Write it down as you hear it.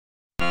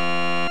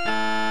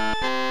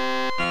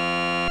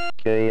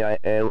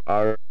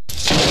KILR.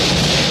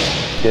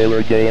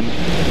 KILR Games.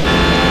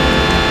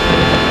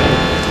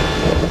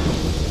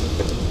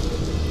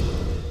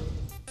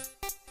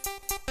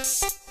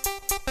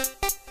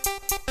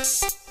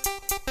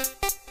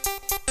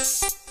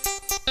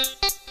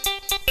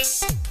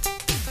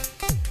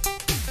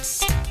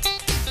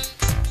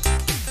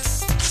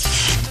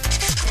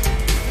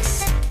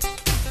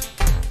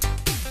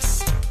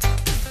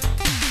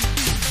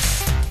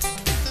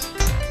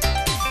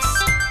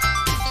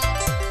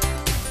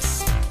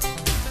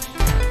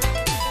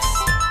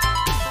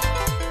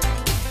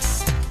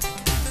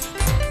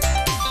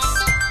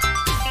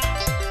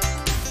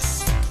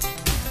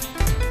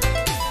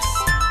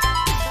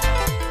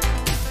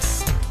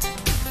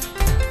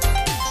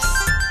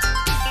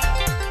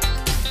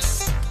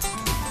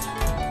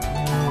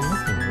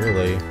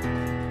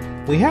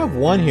 We have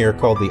one here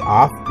called the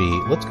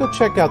Offbeat. Let's go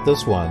check out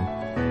this one.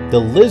 The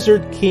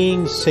Lizard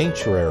King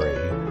Sanctuary.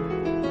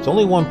 There's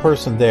only one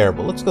person there,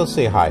 but let's go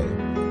say hi.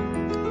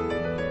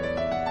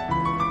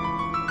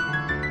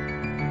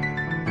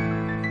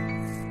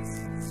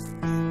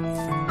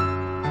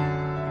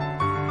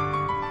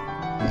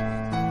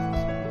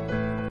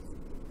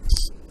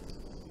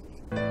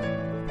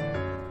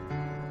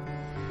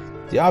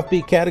 The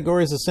Offbeat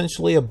Category is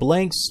essentially a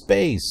blank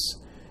space.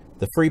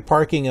 The free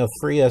parking of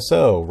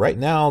FreeSO. Right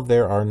now,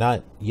 there are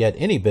not yet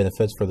any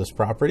benefits for this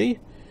property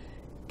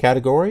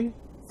category,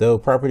 though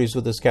properties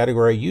with this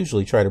category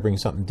usually try to bring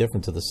something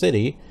different to the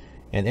city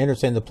and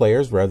entertain the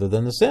players rather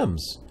than the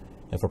Sims.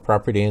 If a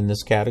property in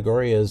this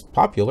category is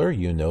popular,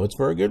 you know it's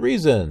for a good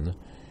reason.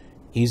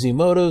 Easy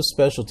motos,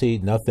 specialty,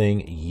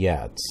 nothing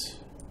yet.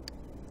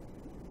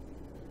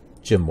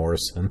 Jim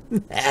Morrison.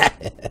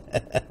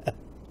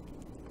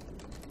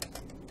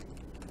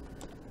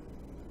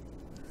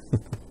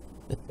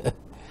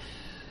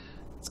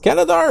 It's kind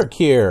of dark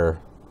here.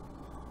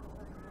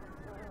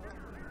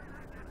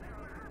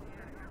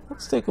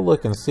 Let's take a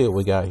look and see what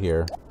we got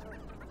here.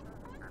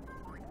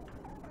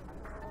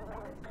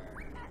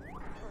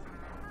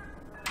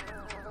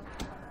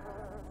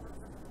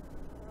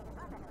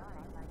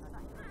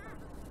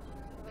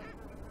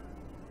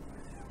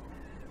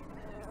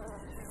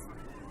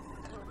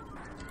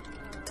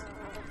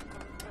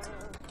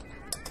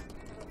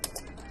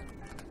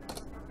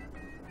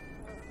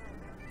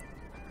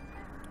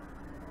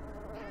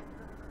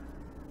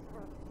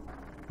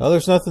 Well,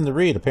 there's nothing to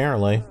read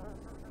apparently.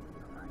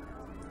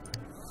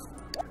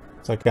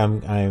 It's like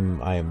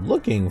I'm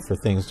looking for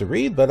things to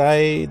read, but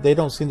they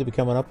don't seem to be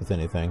coming up with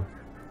anything.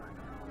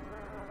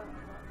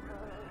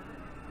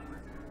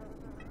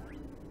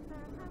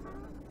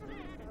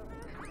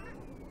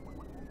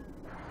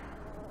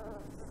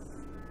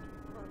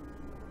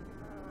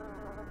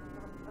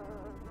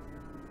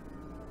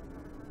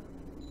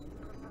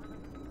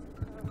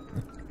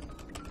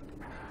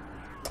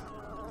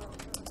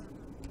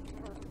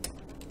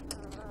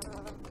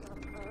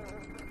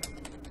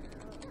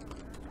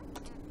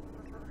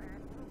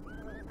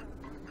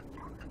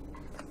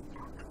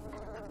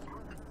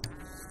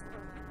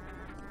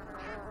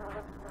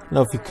 I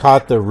don't know if you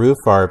caught the roof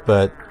art,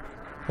 but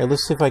hey,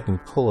 let's see if I can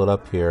pull it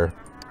up here.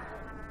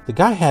 The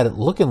guy had it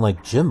looking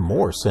like Jim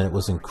Morrison. It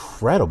was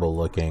incredible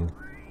looking.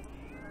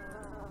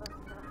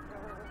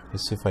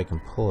 Let's see if I can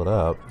pull it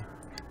up.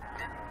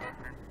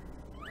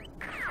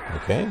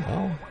 Okay,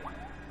 well,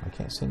 I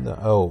can't seem to...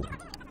 Oh.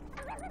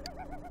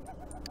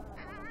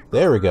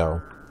 There we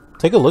go.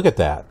 Take a look at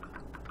that.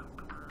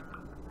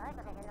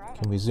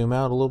 Can we zoom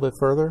out a little bit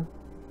further?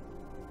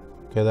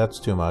 Okay, that's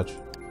too much.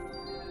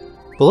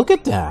 But look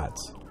at that.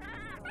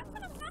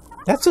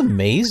 That's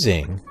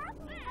amazing.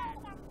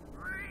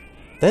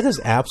 That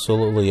is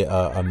absolutely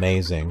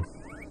amazing.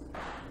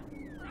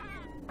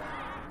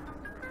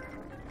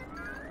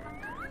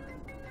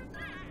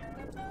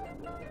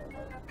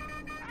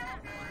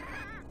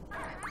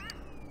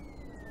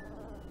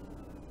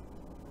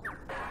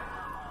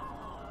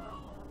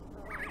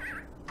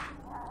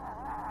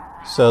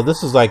 So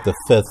this is like the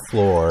 5th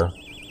floor.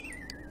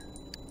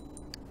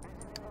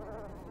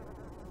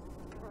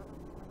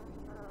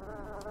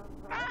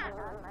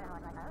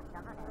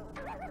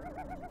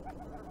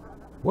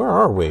 Where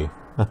are we?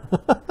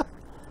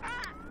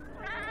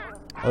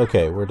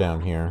 Okay, we're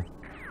down here.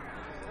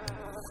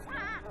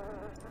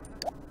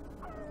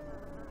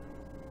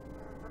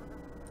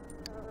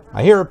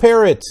 I hear a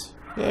parrot!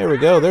 There we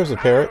go, there's a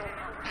parrot.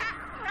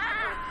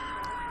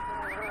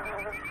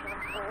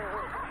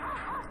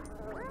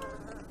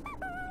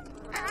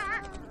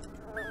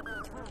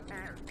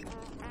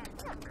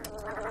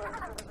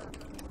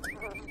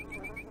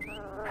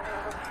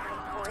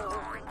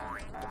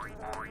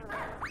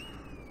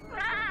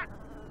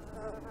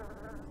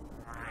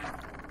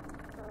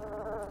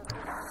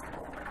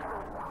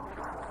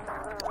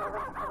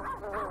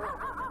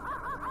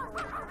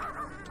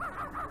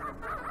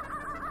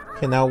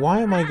 Okay, now why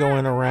am I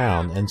going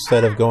around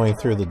instead of going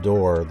through the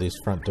door, these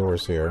front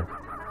doors here?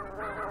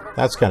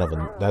 That's kind of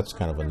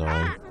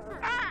annoying.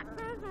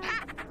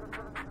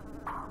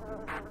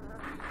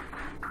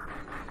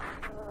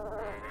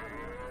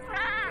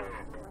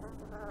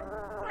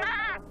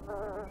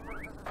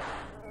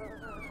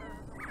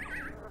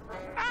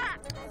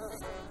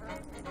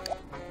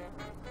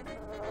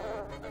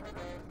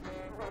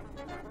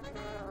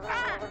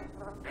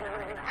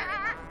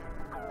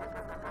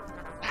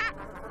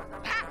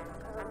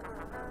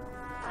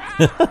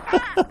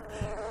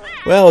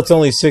 Well, it's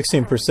only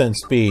 16%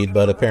 speed,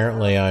 but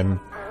apparently I'm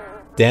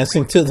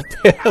dancing to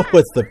the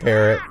with the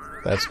parrot.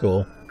 That's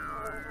cool.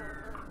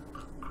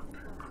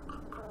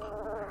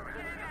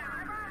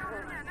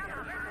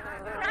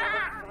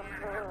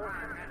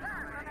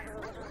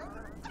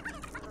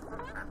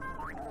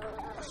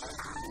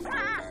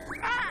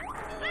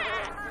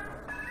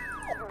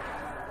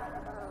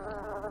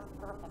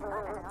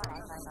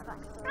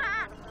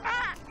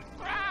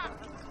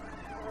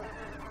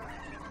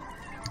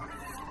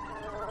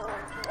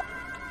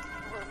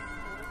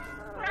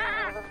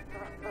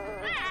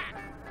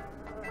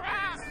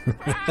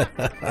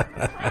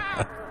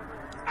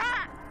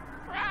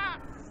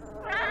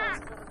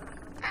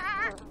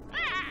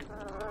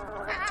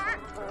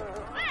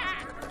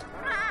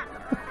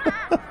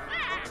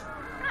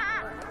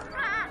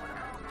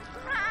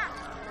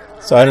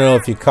 So I don't know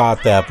if you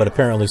caught that, but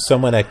apparently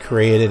someone had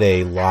created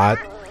a lot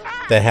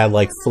that had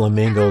like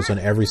flamingos in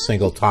every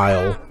single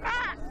tile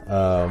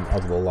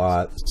of the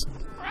lot.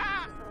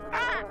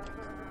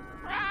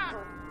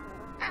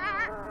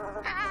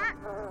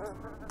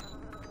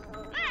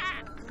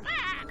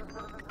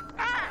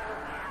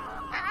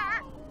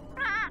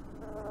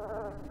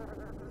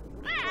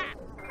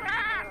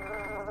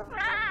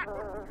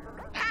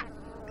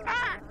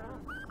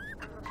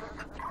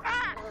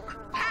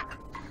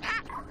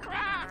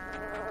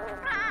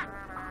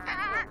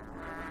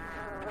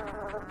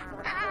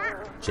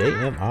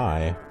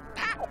 JMI.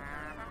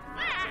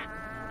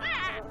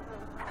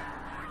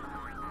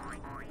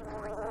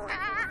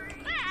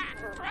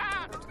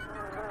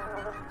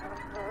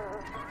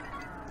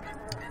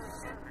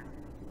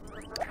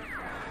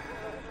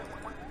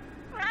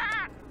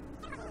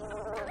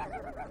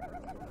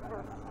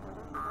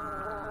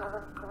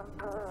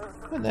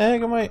 What the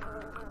heck am I?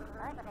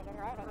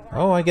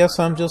 Oh, I guess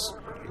I'm just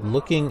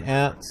looking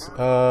at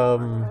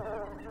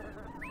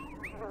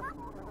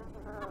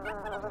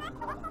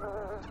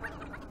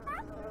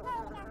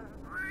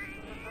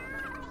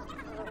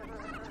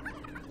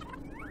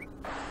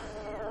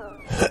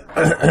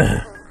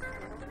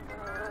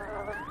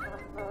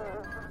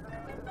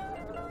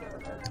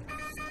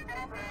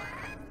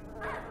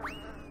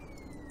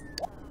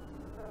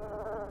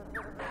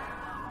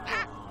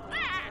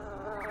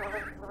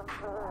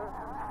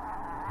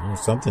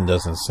something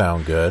doesn't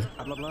sound good.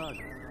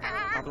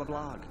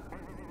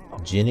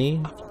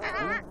 Ginny?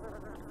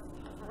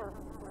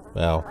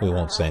 Well, we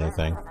won't say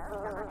anything.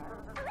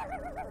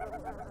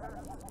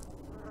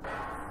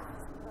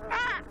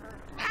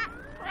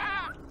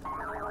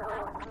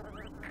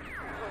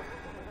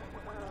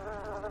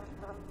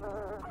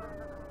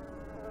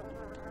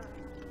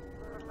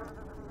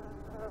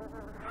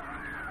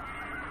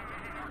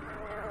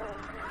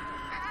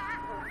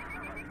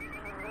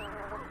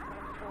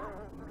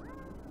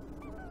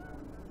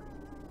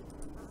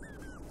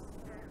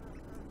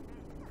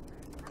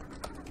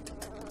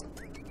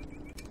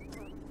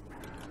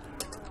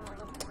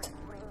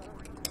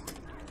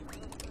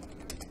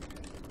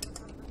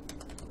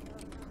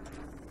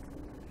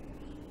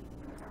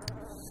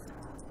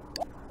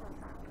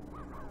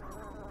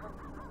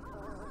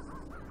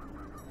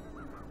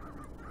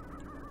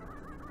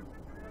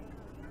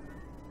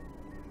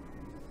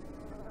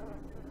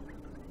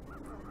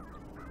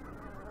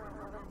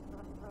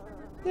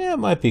 Yeah, it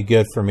might be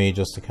good for me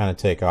just to kind of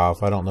take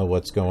off. I don't know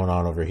what's going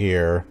on over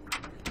here,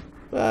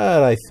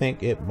 but I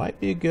think it might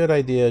be a good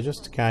idea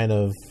just to kind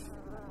of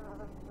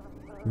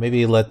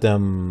maybe let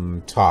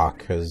them talk,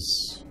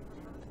 because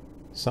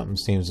something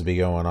seems to be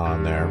going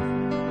on there.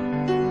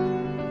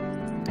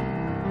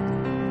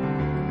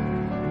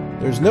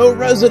 There's no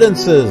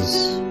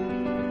residences!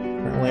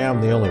 Apparently I'm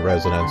the only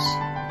residence.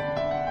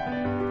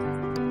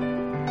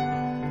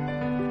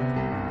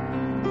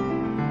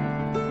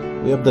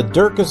 We have the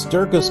Derkus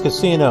Derkus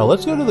Casino.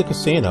 Let's go to the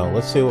casino.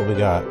 Let's see what we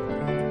got.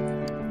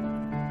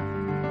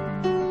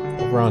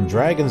 Over on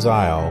Dragon's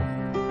Isle.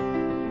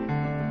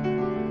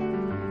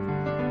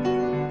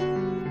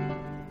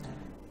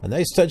 A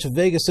nice touch of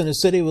Vegas in a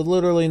city with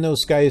literally no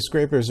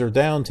skyscrapers or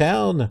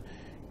downtown.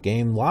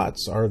 Game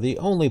lots are the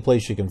only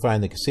place you can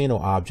find the casino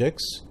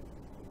objects.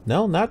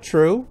 No, not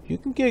true. You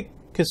can get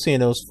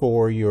casinos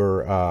for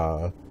your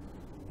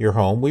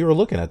home. We were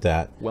looking at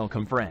that.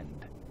 Welcome, friend.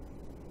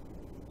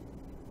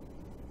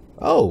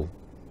 Oh,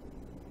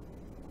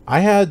 I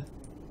had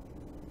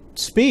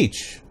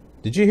speech.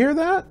 Did you hear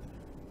that?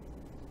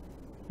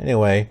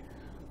 Anyway,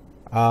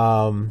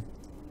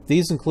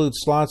 these include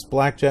slots,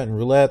 blackjack, and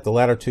roulette. The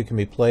latter two can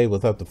be played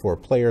with up to 4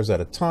 players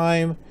at a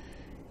time.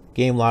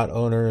 Game lot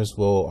owners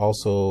will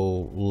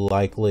also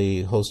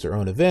likely host their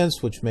own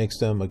events, which makes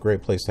them a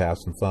great place to have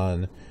some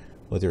fun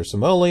with your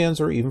simoleons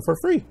or even for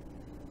free.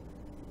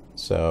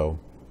 So,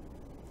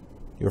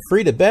 you're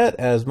free to bet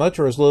as much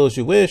or as little as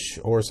you wish,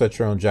 or set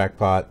your own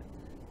jackpot,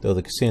 though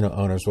the casino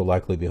owners will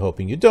likely be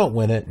hoping you don't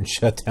win it and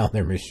shut down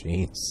their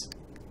machines.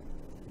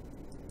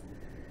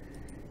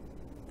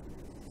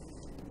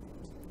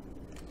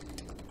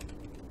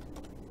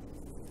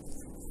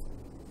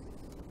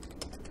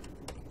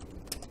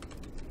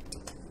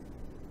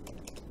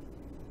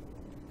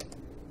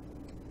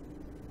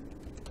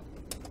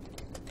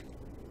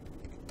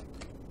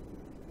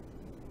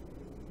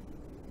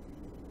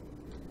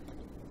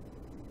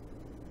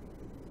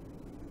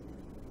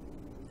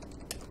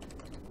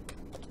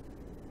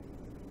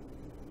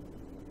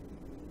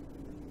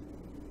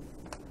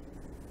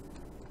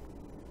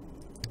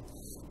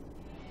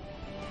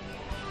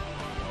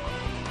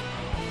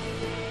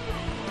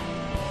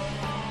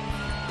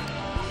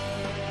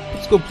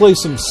 go play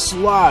some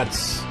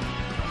slots.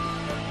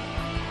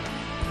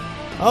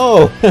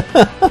 Oh!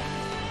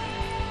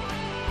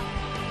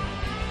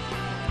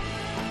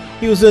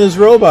 He was in his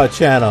robot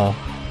channel.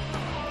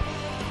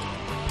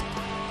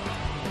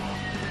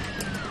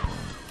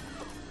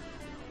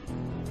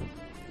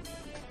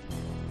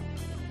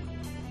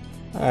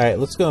 Alright,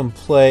 let's go and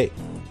play...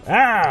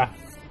 Ah!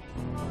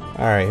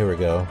 Alright, here we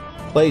go.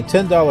 Play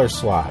 $10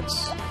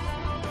 slots.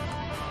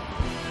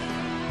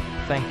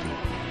 Thank you.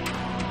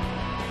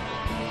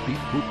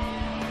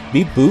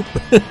 Beep boop.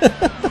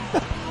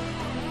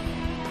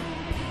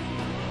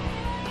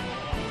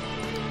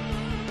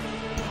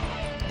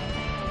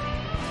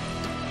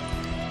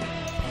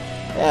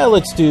 Yeah,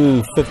 let's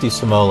do 50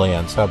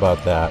 simoleons. How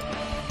about that?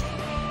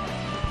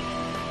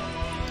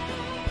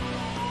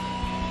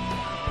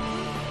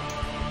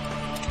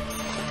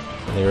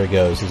 And there he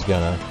goes. He's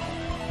gonna...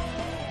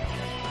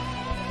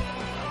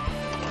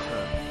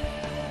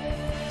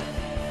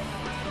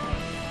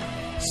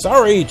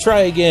 Sorry,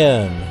 try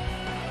again.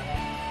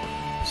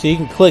 So you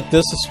can click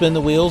this to spin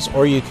the wheels,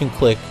 or you can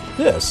click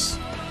this.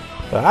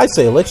 But I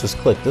say let's just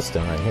click this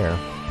thing right here.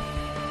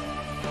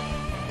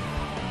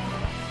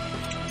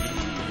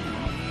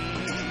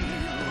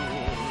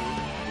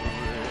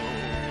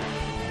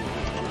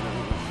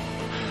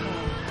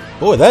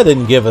 Boy, that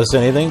didn't give us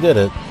anything, did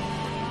it?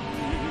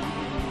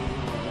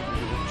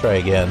 Try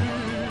again.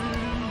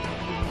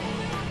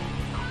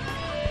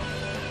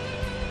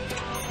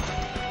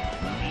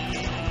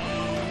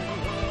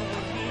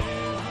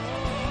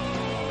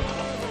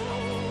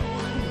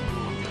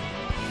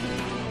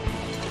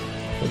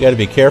 We got to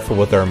be careful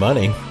with our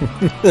money.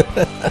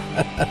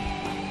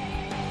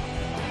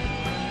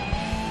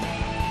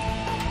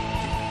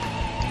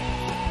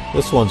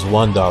 This one's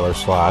 $1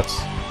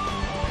 slots.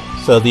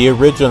 So the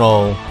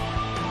original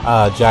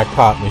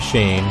jackpot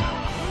machine.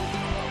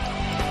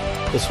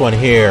 This one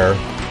here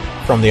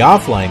from the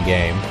offline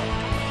game.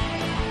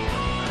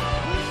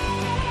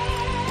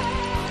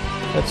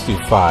 Let's do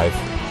 5.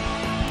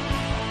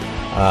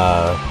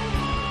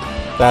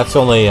 That's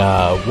only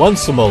 1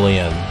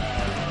 simoleon.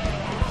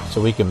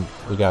 So we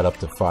got up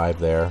to 5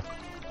 there.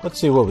 Let's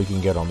see what we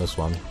can get on this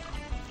one.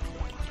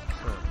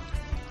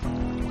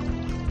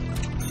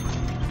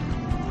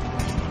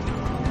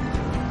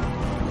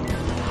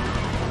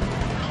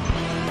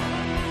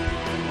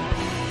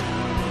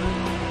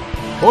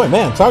 Boy,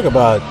 man, talk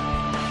about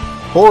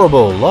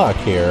horrible luck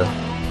here.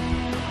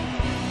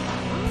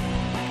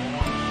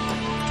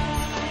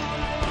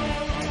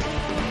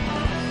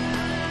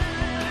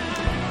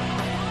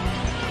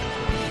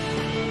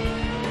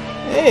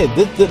 Hey,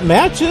 the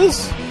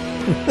matches?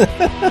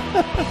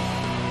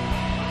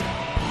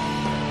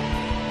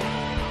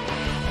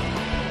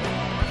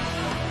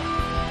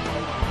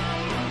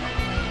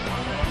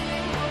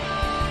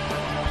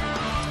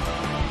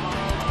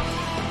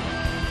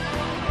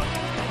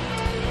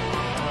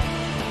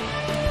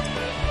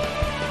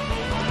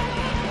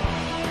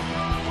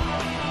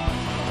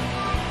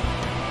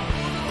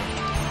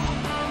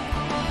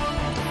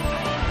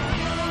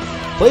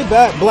 Play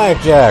back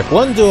Blackjack,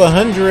 1 to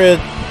 100.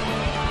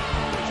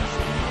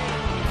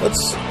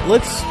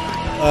 Let's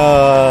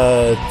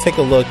take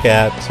a look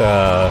at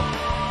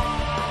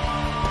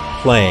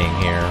playing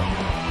here.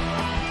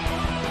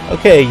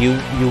 Okay,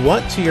 you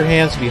want your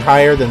hands to be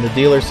higher than the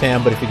dealer's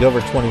hand, but if you go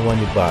over 21,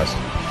 you bust.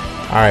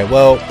 All right,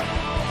 well,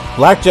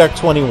 Blackjack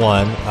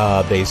 21,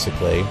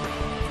 basically.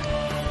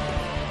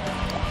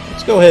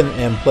 Let's go ahead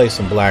and play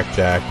some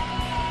Blackjack.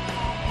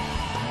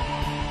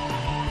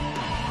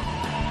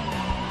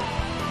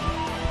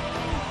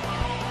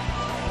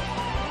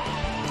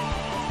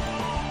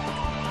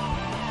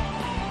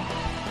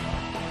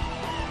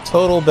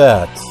 Total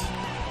bet.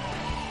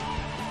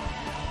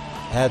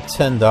 Add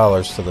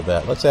 $10 to the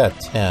bet. Let's add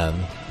 10.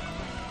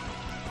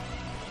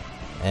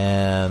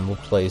 And we'll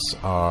place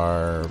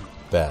our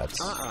bet.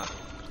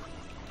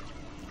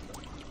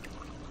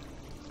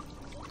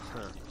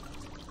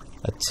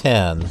 A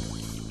 10.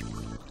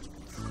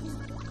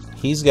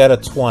 He's got a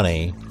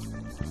 20.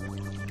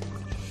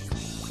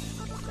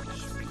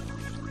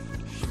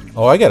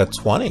 Oh, I got a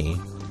 20.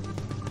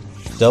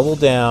 Double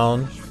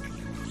down.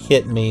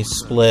 Hit me.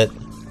 Split.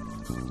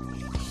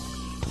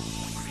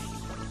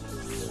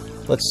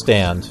 Let's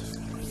stand.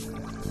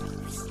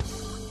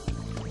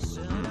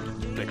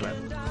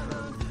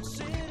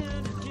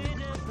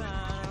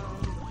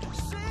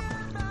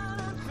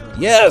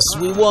 Yes,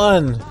 we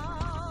won!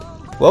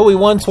 Well, we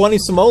won 20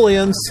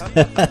 simoleons.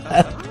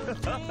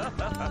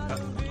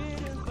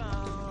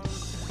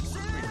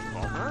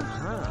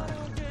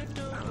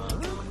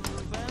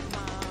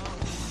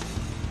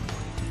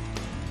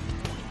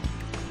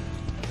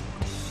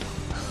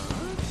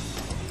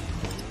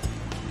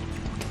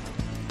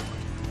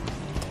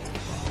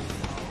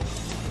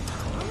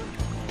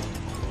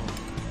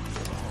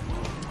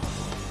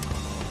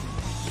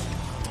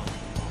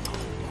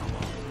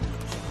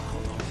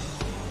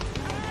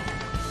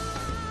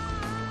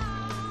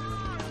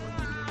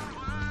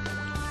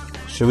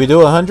 Should we do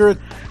 100?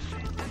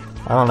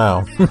 I don't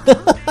know.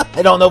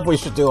 I don't know if we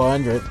should do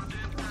 100.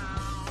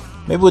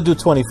 Maybe we'll do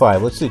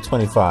 25. Let's do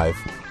 25.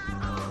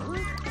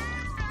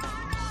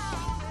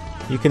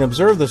 You can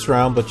observe this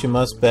round, but you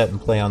must bet and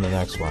play on the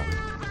next one.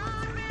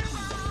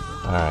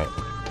 Alright.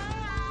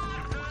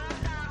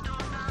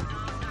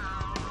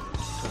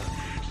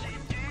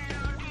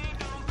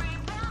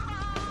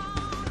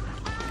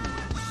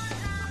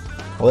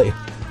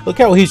 Look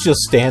how he's just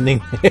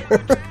standing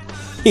there.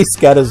 He's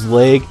got his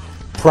leg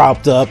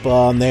propped up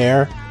on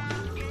there.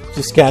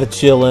 Just kind of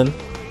chilling.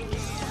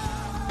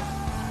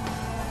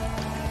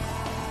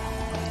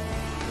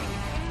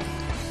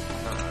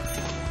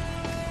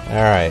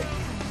 Alright.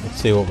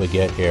 Let's see what we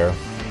get here.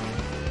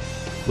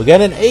 We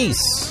got an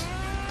ace.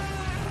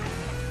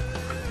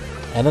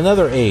 And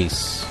another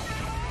ace.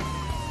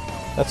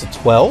 That's a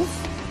 12?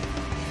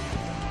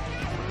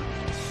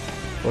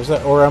 Or is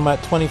that, or I'm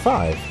at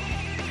 25?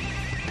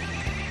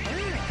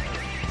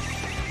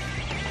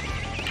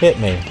 Hit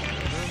me.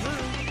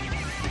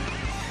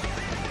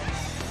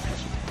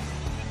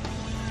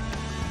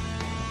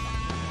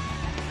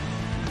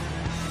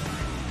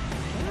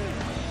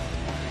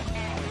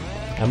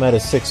 I'm at a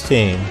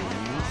 16.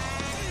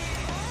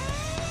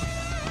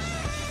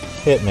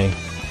 Hit me.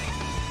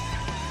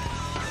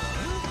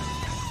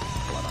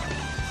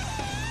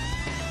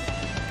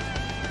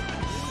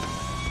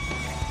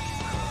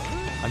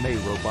 I'm a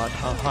robot,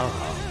 ha ha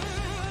ha.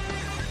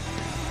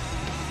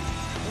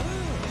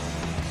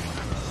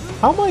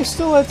 How am I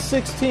still at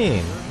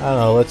 16? I don't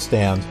know, let's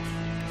stand.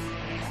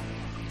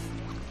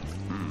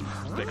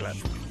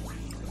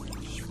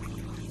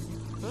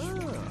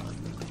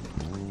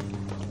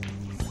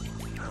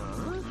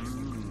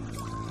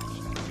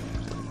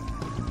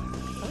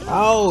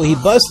 Oh, he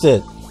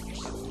busted.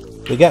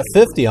 We got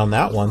 50 on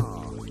that one.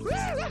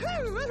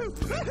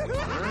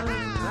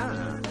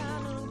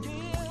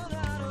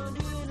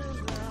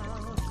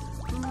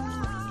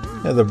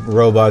 Yeah, the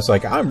robot's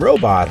like, I'm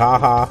robot,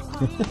 haha.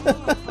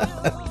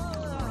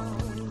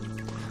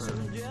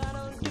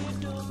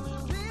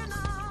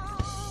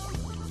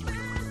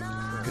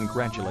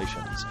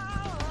 Congratulations.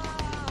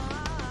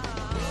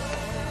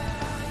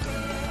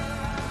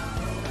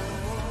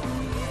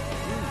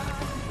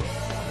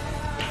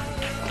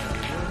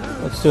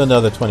 Let's do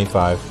another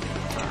 25.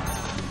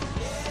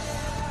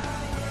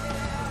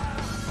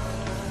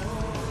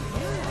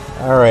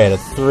 Alright, a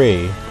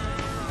 3.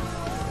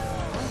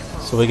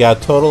 So we got a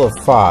total of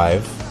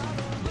 5.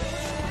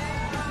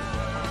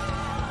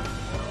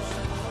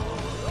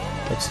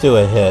 Let's do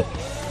a hit.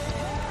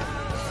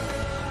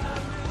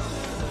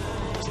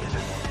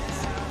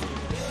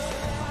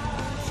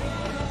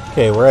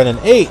 Okay, we're at an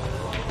 8.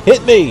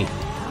 Hit me!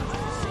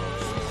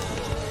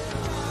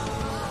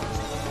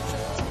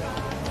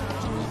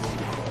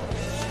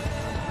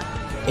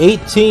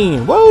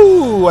 $18.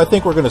 Whoa! I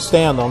think we're going to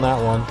stand on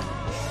that one.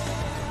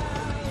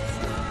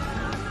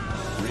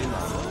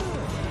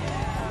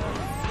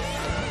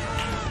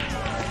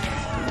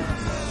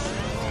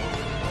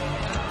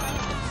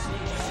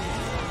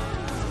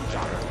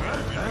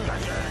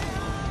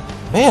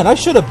 Man, I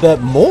should have bet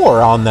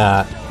more on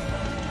that.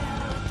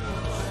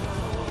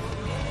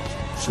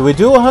 Should we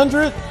do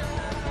 100?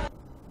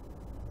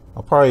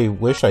 I'll probably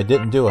wish I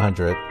didn't do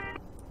 100.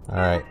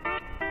 Alright.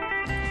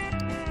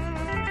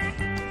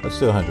 Let's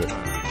do 100.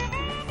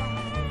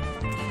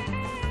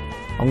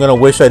 I'm gonna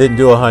wish I didn't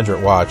do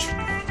 100. Watch.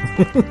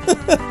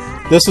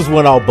 This is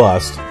when I'll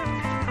bust.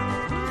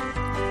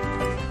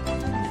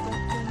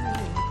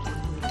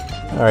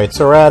 Alright,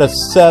 so we're at a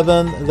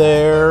 7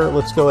 there.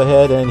 Let's go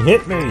ahead and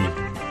hit me.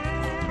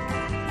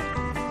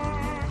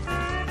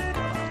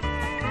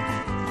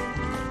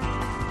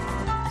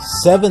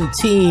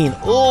 $17.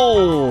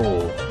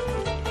 Oh!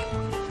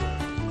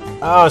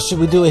 Oh, should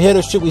we do a hit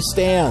or should we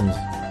stand?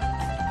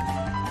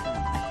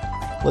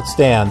 Let's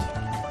stand.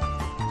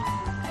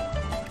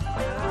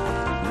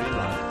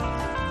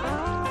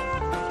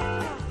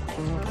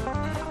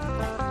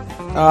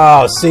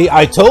 Oh, see,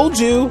 I told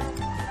you.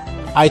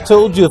 I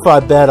told you if I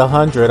bet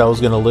 100, I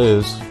was going to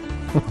lose.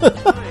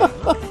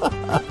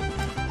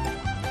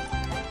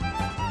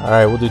 All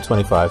right, we'll do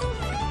 25.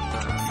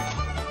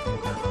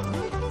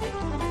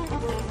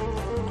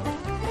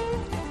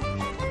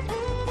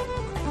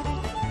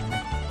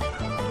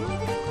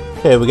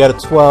 Okay, we got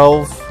a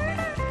 12.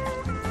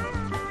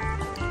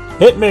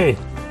 Hit me!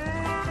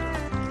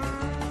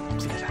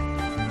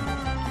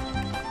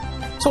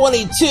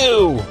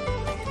 22!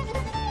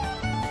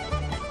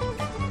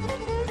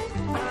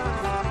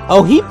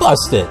 Oh, he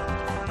busted!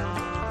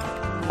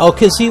 Oh,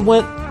 because he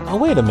went... Oh,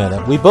 wait a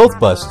minute. We both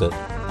busted.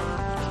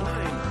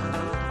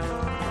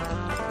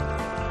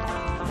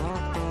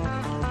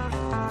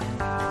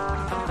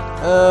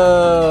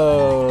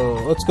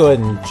 Oh, let's go ahead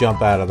and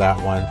jump out of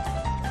that one.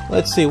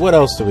 Let's see, what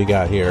else do we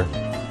got here?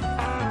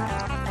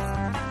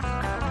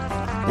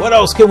 What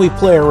else can we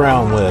play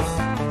around with?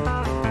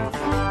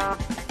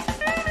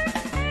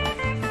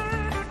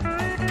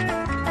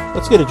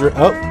 Let's get a drink.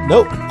 Oh,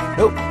 nope.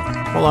 Nope.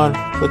 Hold on.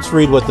 Let's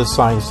read what this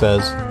sign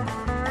says.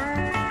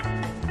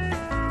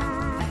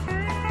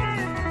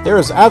 There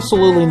is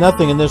absolutely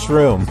nothing in this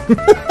room.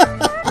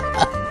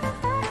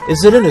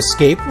 Is it an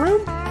escape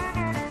room?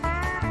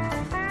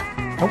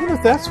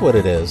 if that's what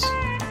it is.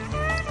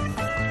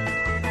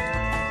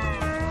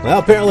 Well,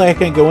 apparently I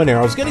can't go in there.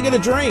 I was going to get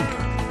a drink.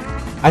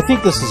 I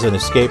think this is an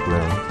escape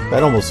room.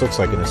 That almost looks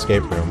like an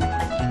escape room.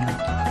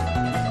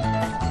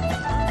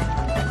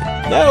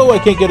 No, I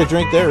can't get a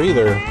drink there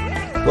either.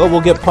 Well,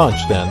 we'll get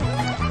punched then.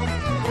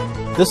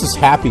 This is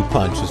Happy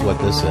Punch is what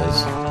this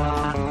is.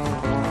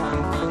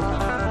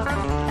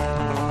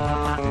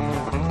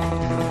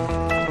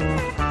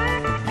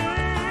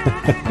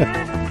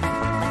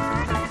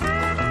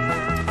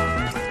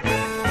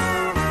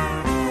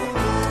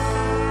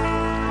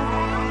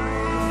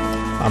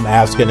 I'm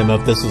asking him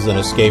if this is an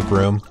escape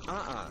room.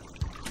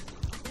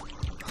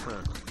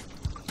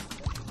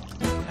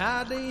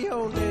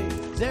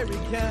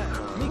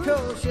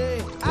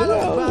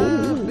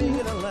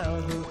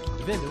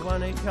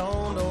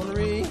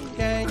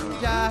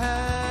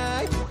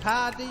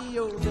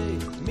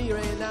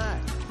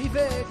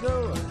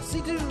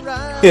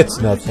 It's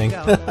nothing.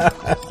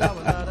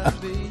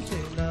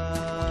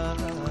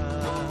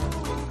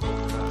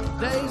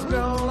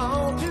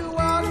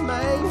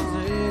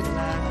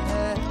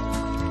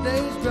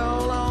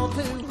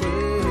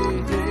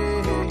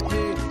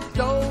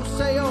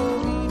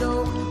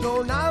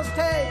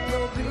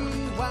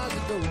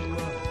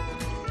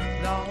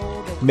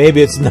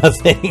 Maybe it's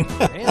nothing.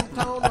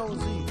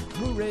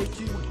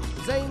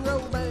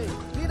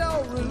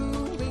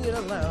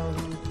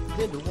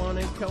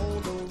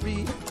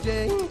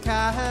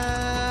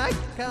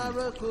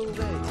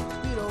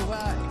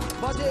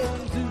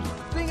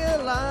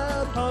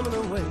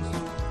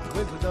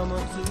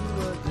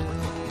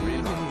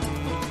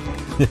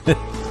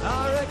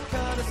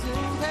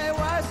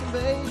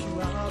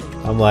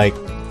 I'm like,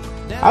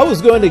 I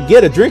was going to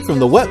get a drink from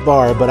the wet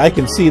bar, but I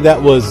can see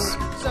that was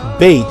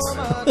bait.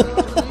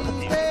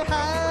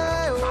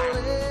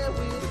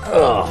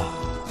 Ugh.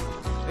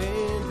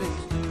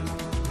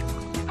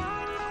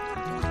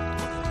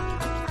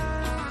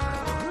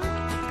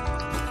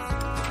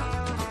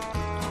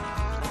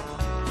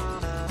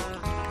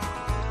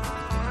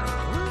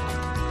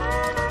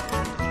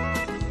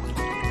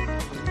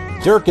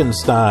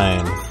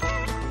 Durkenstein.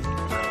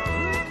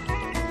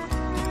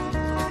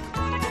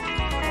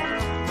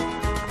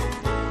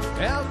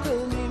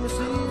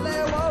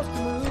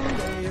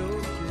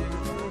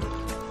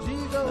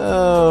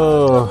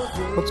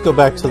 Oh, let's go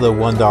back to the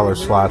 $1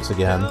 slots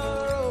again.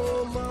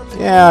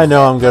 Yeah, I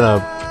know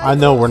I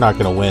know we're not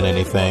gonna win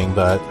anything,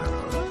 but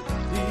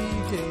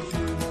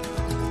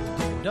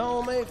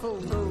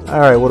all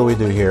right, what do we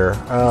do here?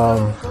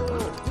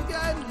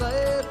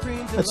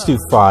 Let's do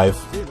 5.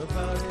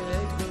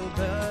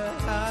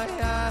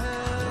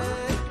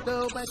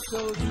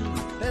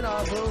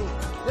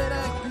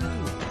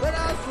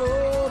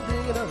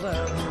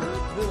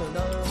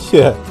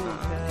 Yeah,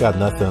 got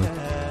nothing.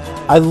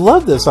 I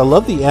love this. I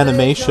love the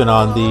animation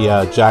on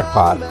the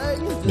jackpot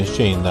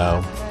machine,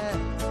 though.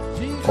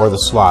 Or the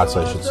slots,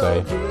 I should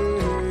say.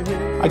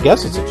 I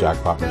guess it's a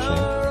jackpot machine.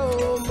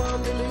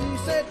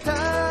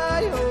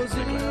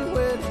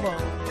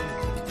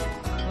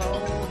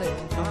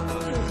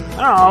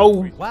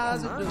 Oh!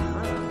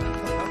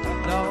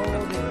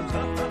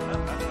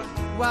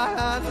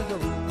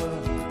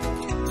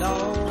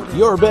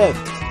 Your bet.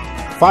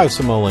 5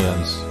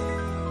 simoleons.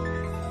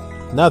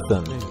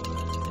 Nothing.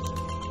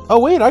 Oh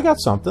wait, I got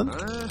something.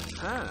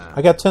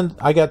 I got 10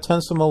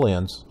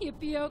 simoleons.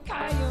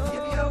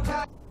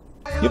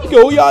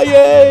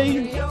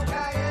 Yippee-go-yay!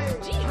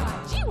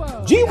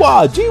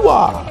 Jiwa!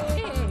 Jiwa!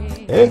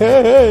 Hey,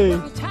 hey, hey!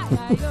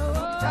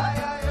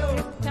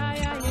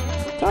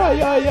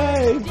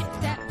 Yay!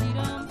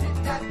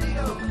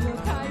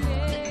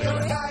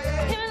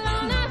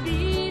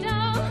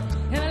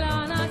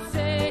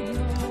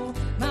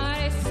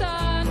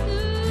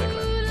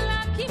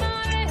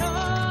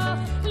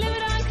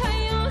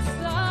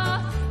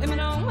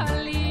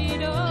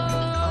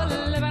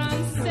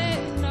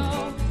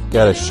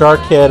 Got a shark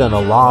head and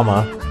a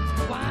llama.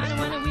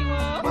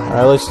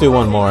 Alright, let's do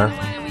one more.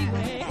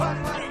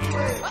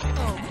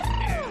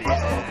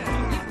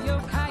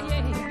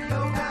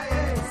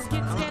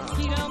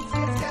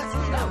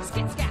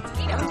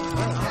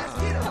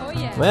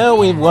 Well,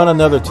 we've won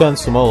another 10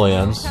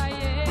 simoleons.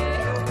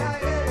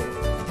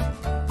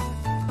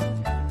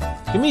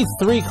 Give me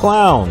 3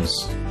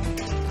 clowns.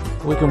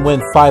 We can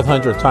win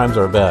 500 times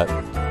our bet.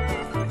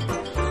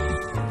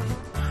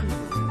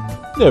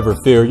 Never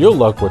fear, your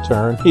luck will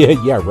return.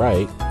 Yeah,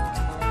 right.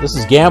 This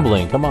is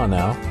gambling. Come on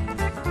now.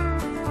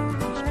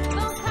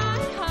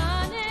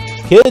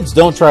 Kids,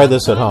 don't try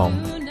this at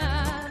home.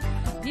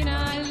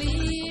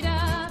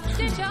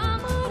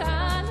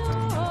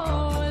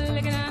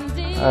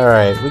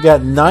 Alright, we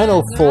got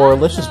 904.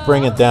 Let's just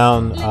bring it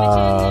down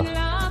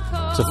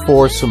to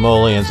 4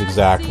 simoleons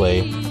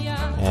exactly.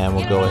 And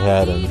we'll go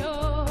ahead and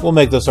we'll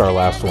make this our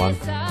last one.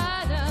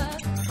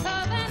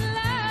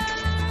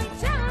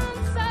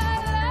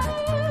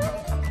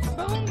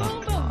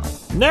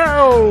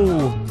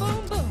 No!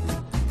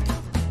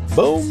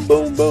 Boom,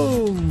 boom,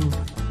 boom.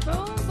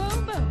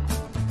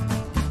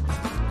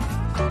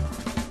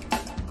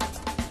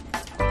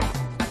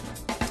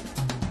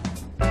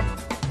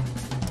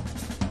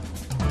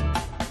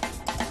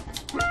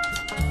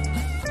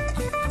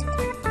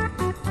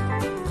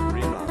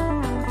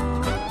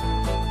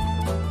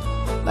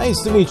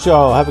 Nice to meet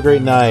y'all. Have a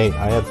great night.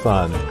 I had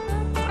fun.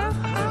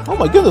 Oh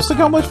my goodness, look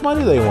how much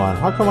money they won.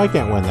 How come I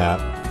can't win that?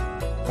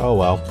 Oh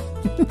well.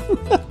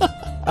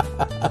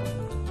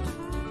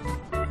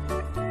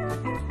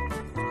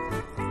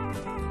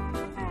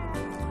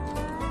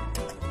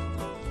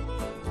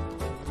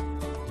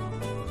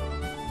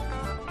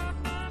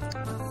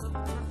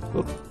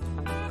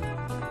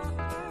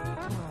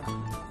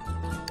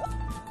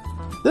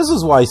 This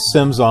is why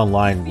Sims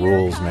Online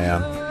rules,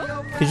 man.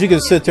 Because you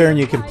can sit there and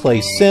you can play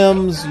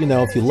Sims. You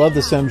know, if you love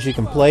the Sims, you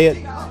can play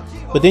it.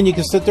 But then you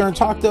can sit there and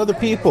talk to other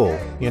people,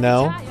 you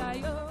know.